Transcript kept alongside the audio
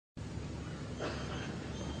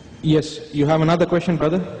Yes, you have another question,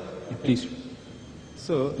 brother? Please.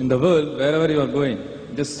 So, in the world, wherever you are going,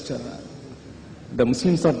 just the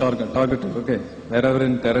Muslims are targeted, okay? Wherever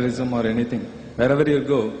in terrorism or anything, wherever you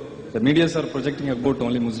go, the medias are projecting about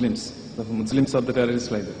only Muslims. The Muslims are the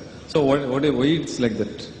terrorists like that. So, why it's like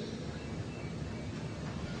that?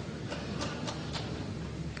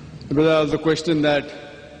 Brother asked the question that,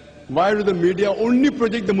 why do the media only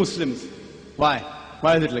project the Muslims? Why?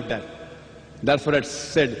 Why is it like that? That's what I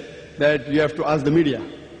said, that you have to ask the media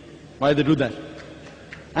why they do that.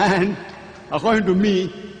 And according to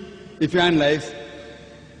me, if you analyze,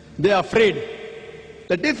 they are afraid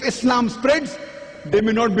that if Islam spreads, they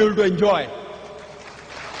may not be able to enjoy.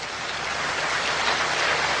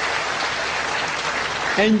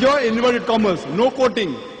 Enjoy inverted commas, no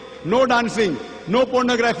quoting, no dancing, no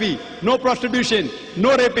pornography, no prostitution,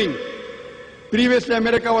 no raping. Previously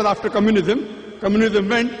America was after communism. Communism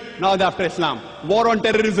went, now they're after Islam. War on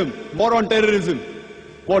terrorism, war on terrorism.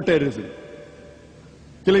 What terrorism?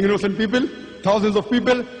 Killing innocent people, thousands of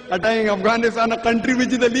people, attacking Afghanistan, a country which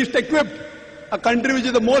is the least equipped. A country which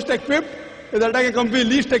is the most equipped is attacking a country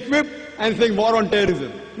least equipped and saying war on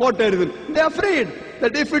terrorism. What terrorism? They're afraid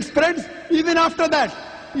that if it spreads, even after that,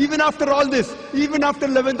 even after all this, even after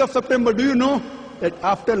 11th of September, do you know that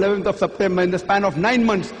after 11th of September, in the span of 9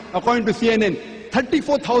 months, according to CNN,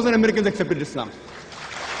 34,000 Americans accepted Islam.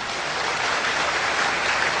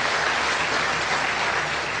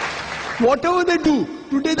 Whatever they do,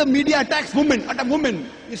 today the media attacks women,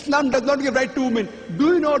 Islam does not give right to women.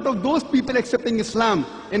 Do you know out of those people accepting Islam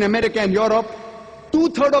in America and Europe,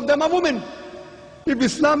 2/3 of them are women. If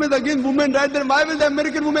Islam is against women right, then why will the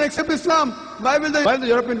American woman accept Islam? Why will the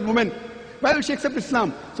European woman? Why will she accept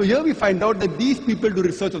Islam? So here we find out that these people do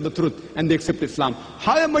research of the truth and they accept Islam.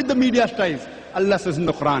 How much the media tries? Allah says in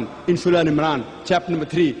the Quran, in Surah Al-Imran, chapter number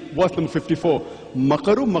 3, verse number 54,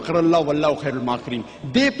 Makaru makarallah wallahu khairul makirin.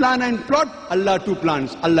 They plan and plot, Allah too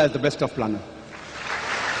plans. Allah is the best of planner.